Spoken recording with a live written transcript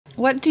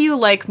What do you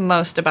like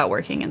most about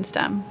working in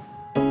STEM?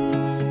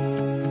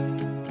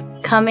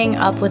 Coming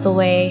up with a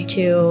way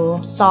to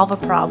solve a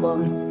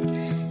problem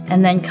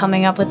and then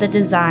coming up with a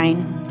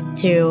design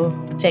to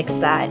fix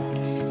that,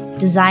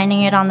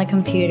 designing it on the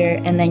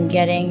computer and then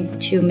getting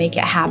to make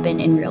it happen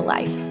in real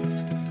life.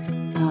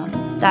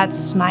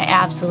 That's my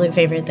absolute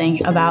favorite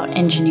thing about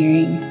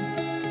engineering.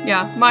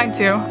 Yeah, mine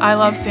too. I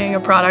love seeing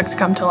a product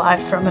come to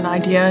life from an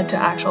idea to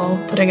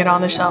actual putting it on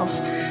the shelf.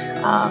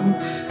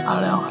 I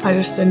don't know, I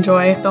just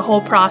enjoy the whole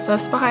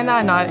process behind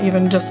that, not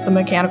even just the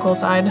mechanical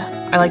side.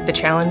 I like the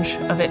challenge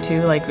of it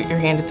too, like you're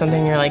handed something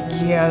and you're like,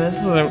 yeah, this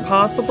isn't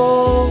possible.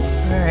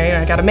 All right,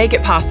 I gotta make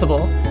it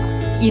possible.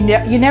 You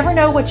never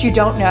know what you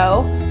don't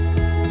know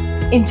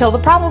until the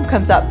problem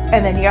comes up,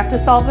 and then you have to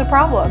solve the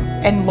problem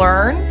and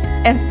learn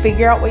and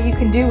figure out what you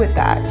can do with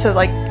that to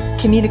like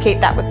communicate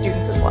that with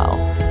students as well.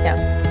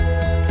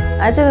 Yeah,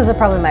 I'd say those are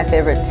probably my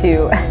favorite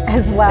too,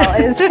 as well.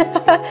 Is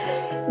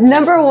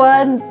number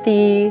one,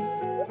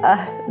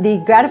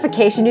 the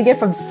gratification you get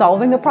from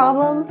solving a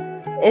problem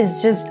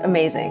is just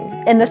amazing.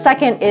 And the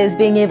second is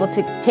being able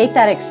to take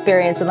that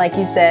experience and, like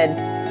you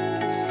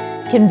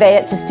said, convey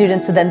it to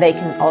students so then they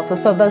can also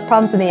solve those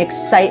problems, and the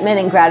excitement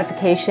and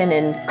gratification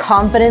and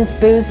confidence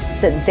boost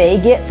that they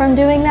get from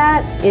doing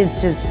that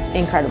is just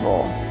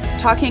incredible.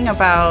 Talking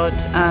about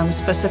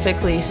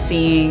specifically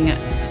seeing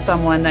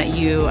someone that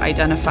you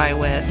identify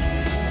with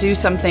do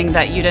something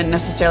that you didn't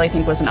necessarily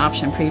think was an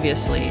option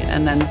previously,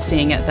 and then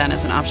seeing it then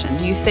as an option.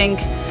 Do you think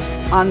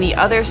on the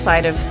other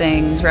side of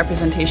things,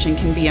 representation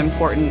can be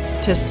important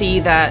to see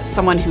that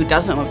someone who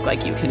doesn't look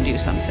like you can do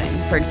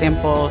something? For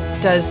example,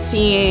 does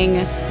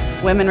seeing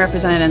women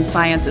represented in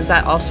science, is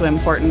that also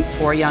important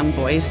for young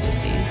boys to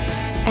see?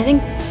 I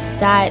think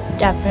that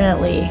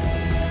definitely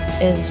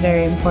is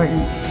very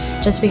important.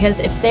 Just because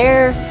if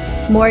they're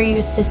more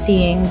used to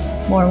seeing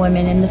more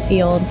women in the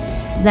field,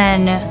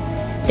 then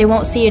they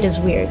won't see it as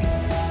weird.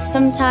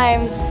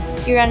 Sometimes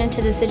you run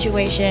into the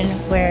situation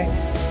where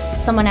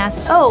someone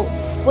asks, oh,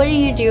 what do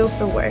you do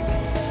for work?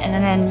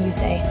 And then you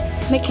say,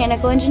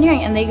 mechanical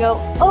engineering. And they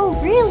go, oh,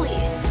 really?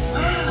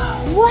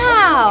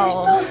 Wow.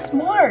 You're so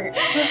smart.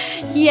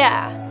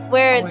 Yeah,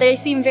 where they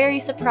seem very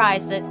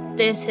surprised that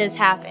this has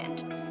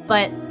happened.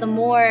 But the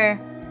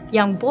more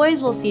young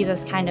boys will see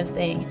this kind of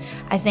thing,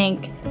 I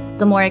think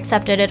the more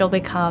accepted it'll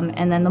become,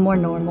 and then the more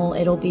normal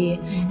it'll be,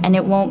 and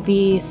it won't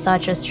be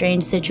such a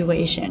strange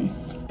situation.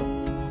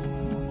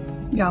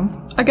 Yeah,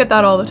 I get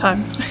that all the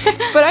time.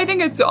 But I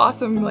think it's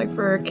awesome, like,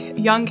 for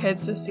young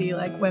kids to see,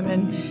 like,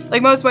 women.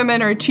 Like, most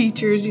women are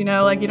teachers, you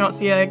know, like, you don't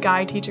see a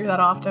guy teacher that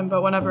often,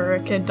 but whenever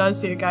a kid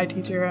does see a guy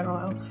teacher, I don't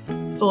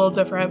know, it's a little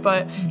different.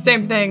 But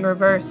same thing,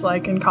 reverse,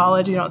 like, in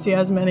college, you don't see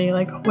as many,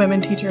 like,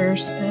 women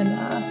teachers. And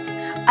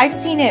I've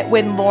seen it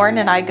when Lauren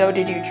and I go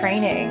to do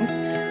trainings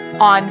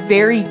on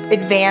very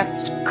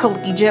advanced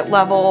collegiate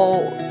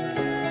level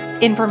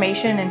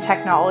information and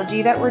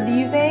technology that we're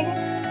using.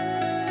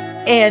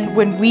 And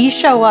when we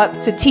show up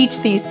to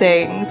teach these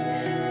things,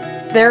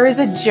 there is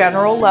a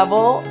general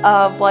level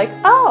of like,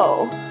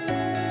 oh,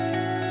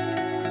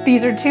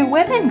 these are two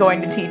women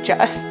going to teach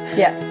us.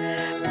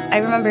 Yeah. I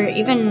remember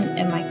even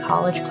in my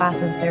college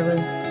classes, there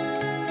was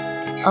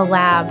a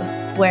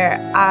lab where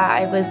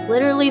I was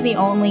literally the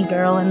only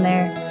girl in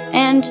there.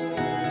 And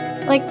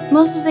like,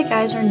 most of the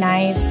guys are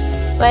nice,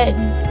 but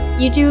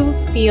you do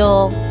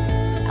feel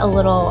a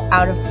little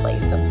out of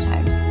place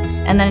sometimes.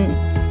 And then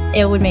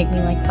it would make me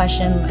like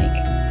question,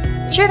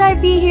 like, should I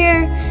be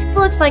here? It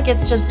looks like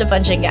it's just a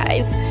bunch of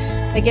guys.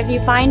 Like, if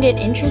you find it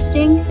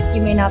interesting,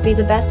 you may not be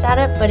the best at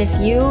it, but if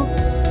you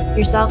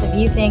yourself, if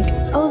you think,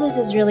 oh, this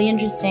is really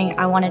interesting,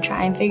 I want to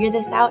try and figure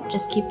this out,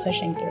 just keep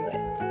pushing through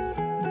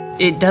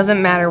it. It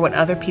doesn't matter what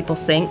other people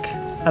think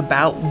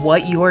about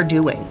what you're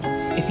doing.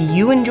 If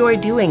you enjoy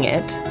doing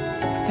it,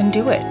 then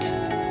do it.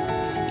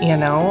 You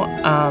know,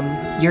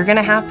 you're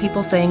gonna have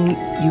people saying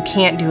you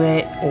can't do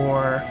it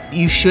or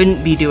you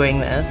shouldn't be doing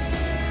this,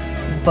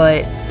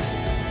 but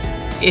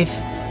if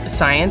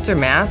science or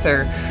math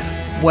or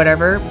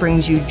whatever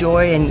brings you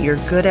joy and you're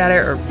good at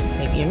it, or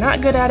maybe you're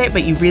not good at it,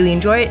 but you really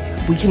enjoy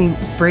it, we can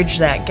bridge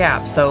that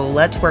gap. So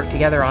let's work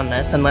together on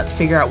this and let's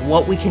figure out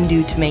what we can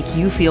do to make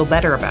you feel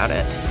better about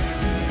it.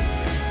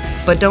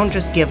 But don't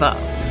just give up.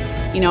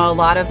 You know, a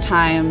lot of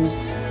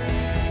times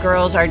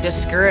girls are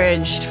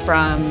discouraged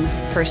from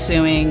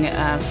pursuing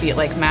field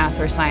like math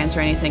or science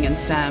or anything in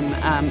STEM,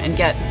 and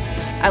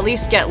at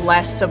least get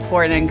less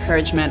support and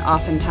encouragement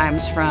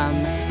oftentimes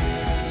from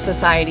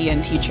society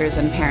and teachers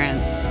and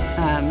parents.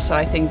 So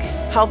I think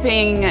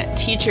helping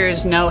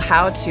teachers know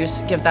how to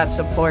give that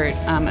support,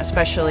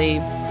 especially,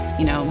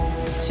 you know,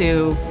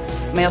 to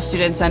male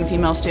students and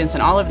female students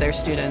and all of their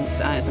students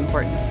is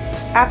important.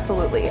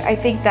 Absolutely. I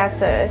think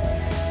that's a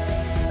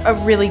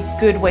really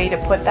good way to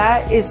put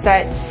that, is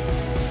that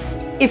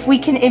if we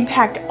can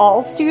impact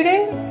all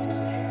students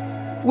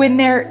when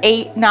they're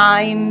 8,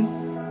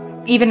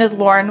 9, even as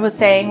Lauren was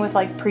saying with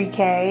like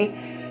pre-K,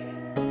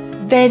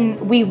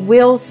 then we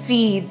will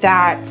see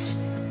that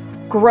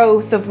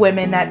growth of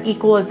women, that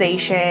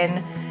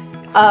equalization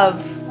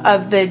of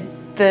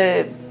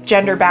the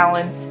gender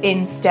balance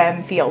in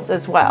STEM fields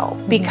as well,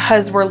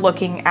 because we're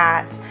looking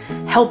at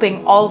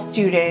helping all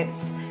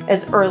students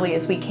as early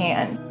as we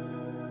can.